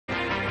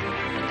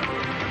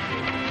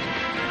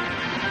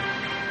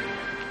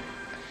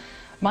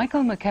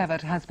Michael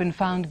McKevitt has been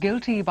found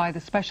guilty by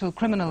the Special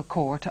Criminal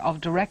Court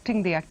of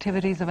directing the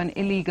activities of an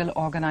illegal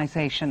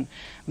organisation.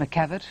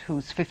 McKevitt,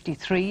 who's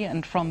 53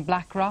 and from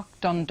Blackrock,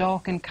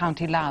 Dundalk in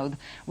County Louth,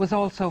 was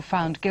also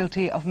found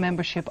guilty of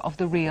membership of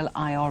the real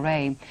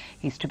IRA.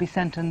 He's to be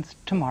sentenced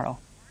tomorrow.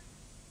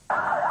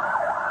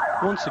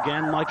 Once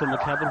again, Michael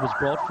McKevitt was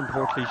brought from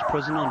Portlaoise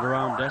prison under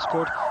armed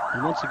escort,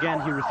 and once again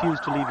he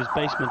refused to leave his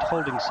basement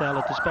holding cell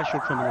at the Special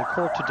Criminal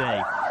Court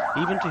today,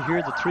 even to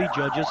hear the three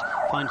judges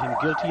find him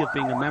guilty of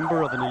being a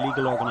member of an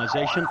illegal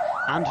organisation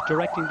and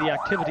directing the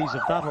activities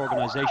of that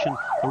organisation,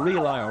 the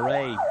real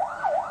IRA.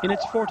 In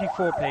its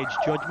 44-page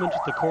judgment,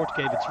 the court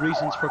gave its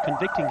reasons for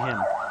convicting him,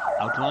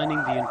 outlining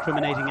the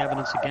incriminating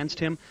evidence against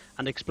him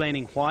and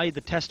explaining why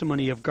the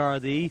testimony of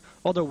Gardaí,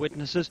 other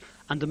witnesses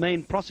and the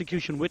main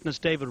prosecution witness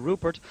David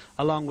Rupert,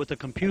 along with a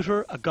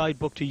computer, a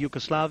guidebook to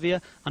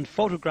Yugoslavia and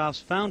photographs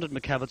found at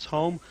McKevitt's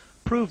home,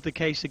 proved the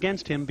case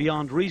against him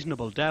beyond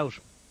reasonable doubt.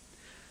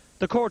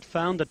 The court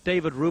found that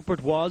David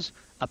Rupert was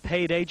a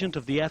paid agent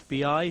of the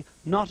FBI,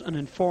 not an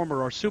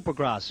informer or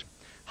supergrass,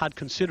 had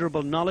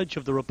considerable knowledge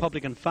of the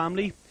Republican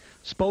family,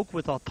 spoke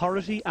with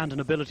authority and an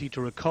ability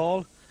to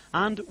recall,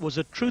 and was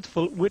a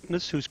truthful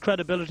witness whose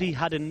credibility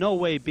had in no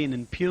way been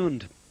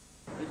impugned.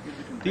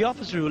 The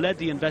officer who led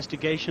the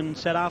investigation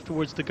said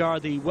afterwards the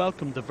Gardaí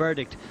welcomed the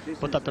verdict,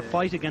 but that the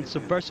fight against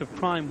subversive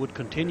crime would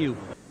continue.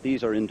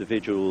 These are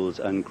individuals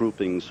and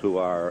groupings who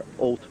are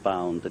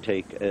oath-bound to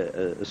take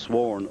a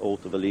sworn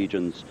oath of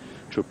allegiance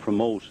to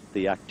promote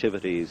the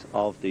activities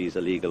of these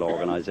illegal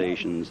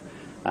organisations,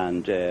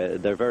 and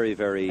they're very,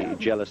 very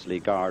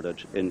jealously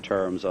guarded in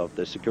terms of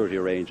the security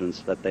arrangements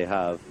that they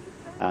have.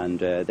 And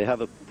they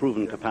have a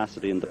proven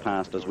capacity in the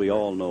past, as we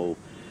all know,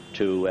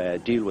 to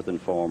deal with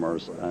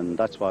informers, and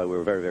that's why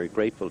we're very, very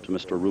grateful to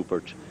Mr.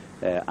 Rupert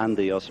and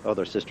the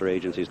other sister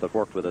agencies that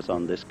worked with us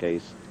on this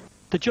case.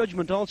 The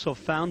judgment also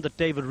found that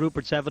David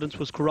Rupert's evidence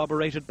was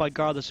corroborated by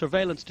Garda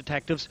surveillance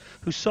detectives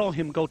who saw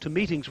him go to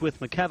meetings with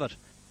McKevitt.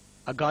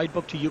 A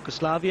guidebook to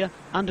Yugoslavia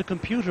and a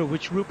computer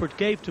which Rupert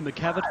gave to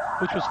McKevitt,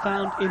 which was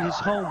found in his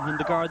home when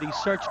the Gardaí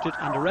searched it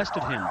and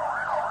arrested him.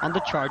 On the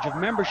charge of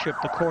membership,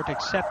 the court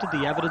accepted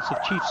the evidence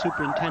of Chief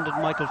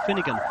Superintendent Michael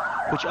Finnegan,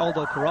 which,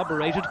 although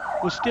corroborated,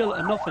 was still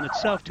enough in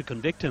itself to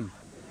convict him.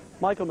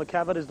 Michael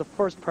McKevitt is the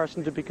first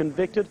person to be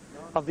convicted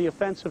of the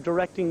offence of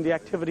directing the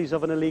activities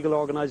of an illegal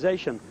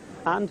organisation,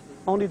 and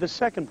only the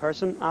second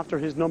person, after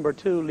his number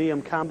two,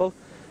 Liam Campbell,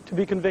 to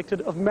be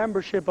convicted of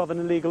membership of an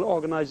illegal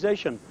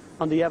organisation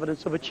on the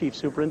evidence of a Chief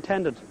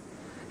Superintendent.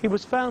 He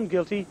was found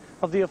guilty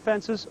of the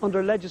offences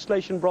under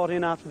legislation brought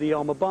in after the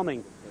Omagh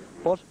bombing,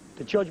 but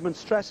the judgment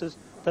stresses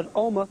that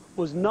Omagh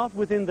was not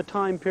within the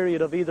time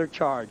period of either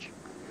charge.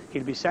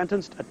 He'll be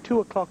sentenced at 2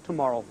 o'clock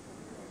tomorrow.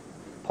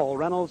 Paul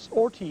Reynolds,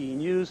 RTE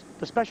News,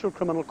 the Special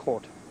Criminal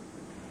Court.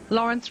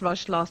 Lawrence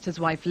Rush lost his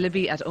wife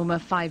Libby at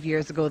Omagh 5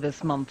 years ago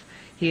this month.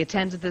 He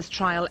attended this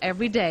trial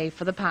every day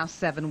for the past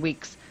 7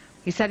 weeks.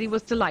 He said he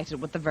was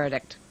delighted with the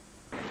verdict.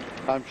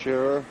 I'm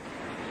sure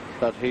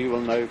that he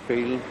will now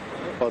feel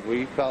what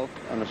we felt,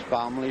 and his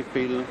family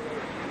feel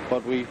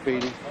what we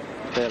feel.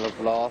 They'll have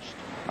lost,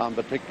 and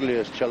particularly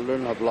his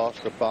children have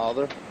lost a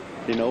father,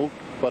 you know,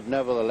 but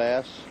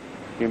nevertheless,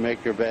 you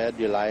make your bed,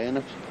 you lie in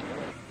it.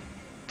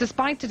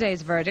 Despite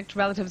today's verdict,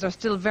 relatives are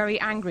still very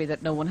angry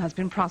that no one has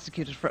been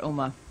prosecuted for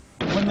Omagh.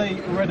 When they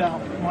read out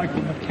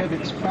Michael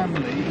McKevitt's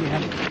family, he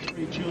had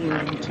 3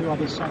 children and 2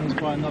 other sons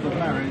by another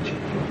marriage.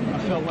 I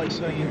felt like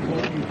saying in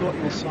court, you've got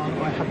your son,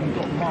 I haven't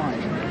got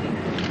mine.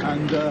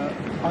 And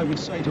I would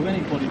say to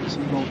anybody that's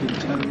involved in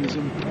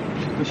terrorism,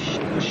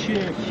 the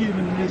sheer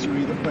human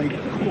misery that they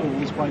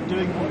cause by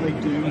doing what they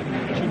do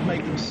should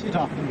make them sit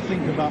up and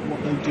think about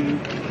what they do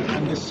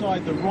and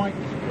decide the right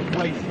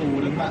way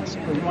forward, and that's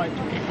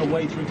a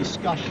way through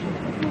discussion,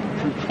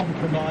 through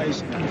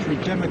compromise and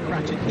through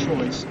democratic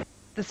choice.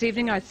 This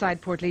evening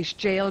outside Portlaoise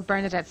Jail,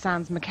 Bernadette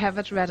Sands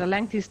McKevitt read a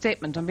lengthy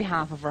statement on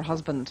behalf of her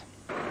husband.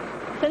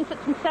 Since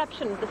its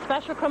inception, the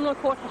Special Criminal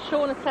Court has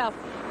shown itself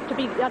to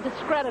be a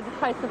discredited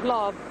house of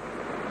law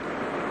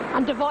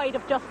and devoid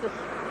of justice.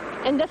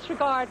 In this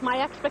regard, my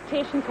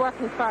expectations were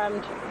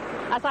confirmed,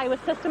 as I was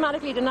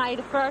systematically denied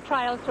a fair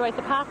trial throughout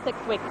the past 6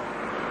 weeks.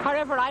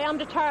 However, I am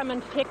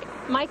determined to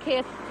take my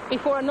case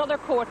before another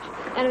court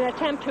in an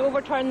attempt to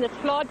overturn this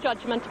flawed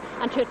judgment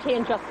and to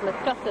attain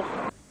justice.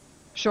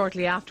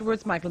 Shortly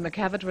afterwards, Michael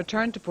McKevitt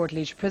returned to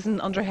Portlaoise Prison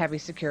under heavy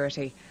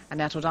security.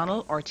 Annette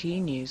O'Donnell,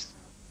 RTE News.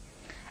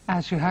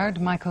 As you heard,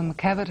 Michael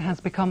McKevitt has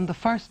become the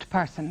first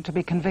person to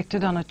be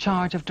convicted on a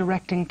charge of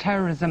directing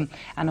terrorism,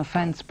 an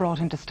offence brought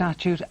into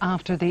statute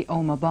after the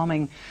Omagh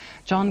bombing.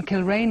 John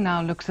Kilrain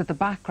now looks at the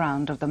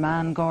background of the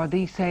man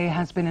Gardaí say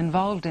has been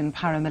involved in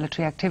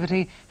paramilitary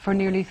activity for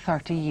nearly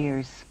 30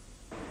 years.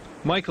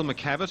 Michael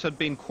McKevitt had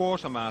been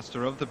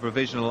quartermaster of the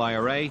Provisional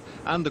IRA,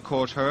 and the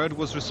court heard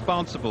was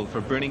responsible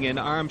for bringing in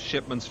arms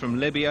shipments from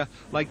Libya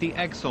like the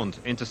X-Hunt,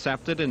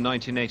 intercepted in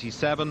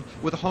 1987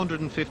 with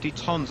 150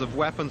 tons of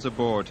weapons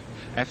aboard.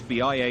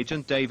 FBI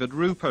agent David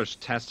Rupert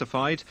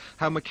testified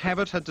how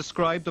McKevitt had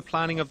described the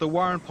planning of the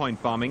Warren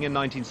Point bombing in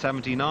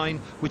 1979,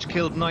 which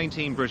killed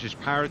 19 British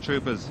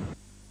paratroopers.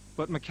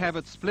 But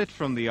McKevitt split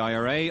from the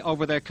IRA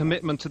over their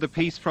commitment to the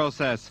peace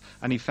process,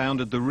 and he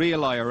founded the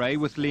real IRA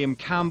with Liam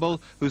Campbell,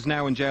 who's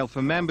now in jail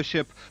for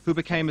membership, who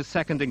became his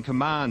second in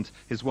command.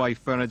 His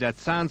wife Bernadette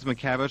Sands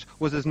McKevitt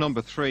was his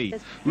number 3.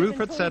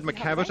 Rupert said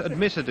McKevitt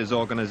admitted his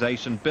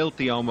organisation built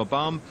the Omagh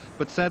bomb,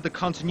 but said the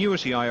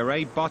Continuity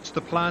IRA botched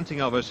the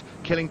planting of it,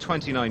 killing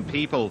 29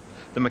 people.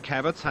 The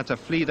McKevitts had to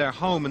flee their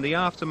home in the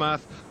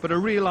aftermath, but a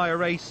real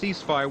IRA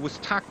ceasefire was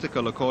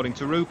tactical, according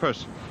to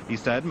Rupert. He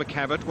said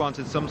McKevitt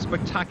wanted some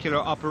spectacular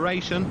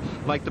operation,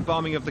 like the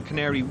bombing of the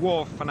Canary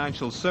Wharf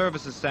Financial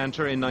Services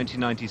Centre in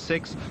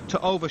 1996,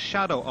 to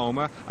overshadow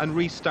Omagh and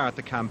restart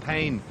the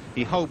campaign.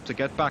 He hoped to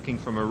get backing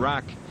from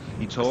Iraq.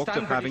 He talked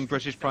of having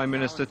British Prime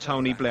Minister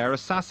Tony Blair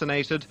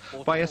assassinated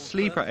by a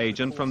sleeper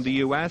agent from the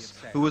US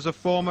who was a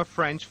former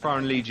French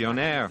Foreign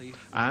Legionnaire.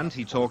 And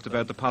he talked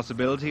about the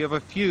possibility of a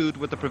feud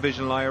with the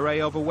Provisional IRA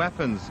over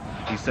weapons.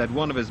 He said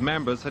one of his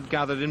members had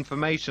gathered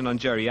information on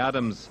Gerry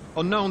Adams.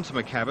 Unknown to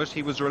McKevitt,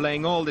 he was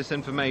relaying all this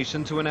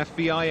information to an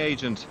FBI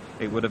agent.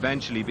 It would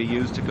eventually be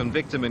used to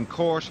convict him in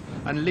court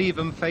and leave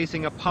him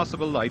facing a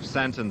possible life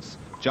sentence.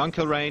 John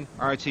Kilrain,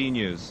 RT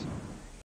News.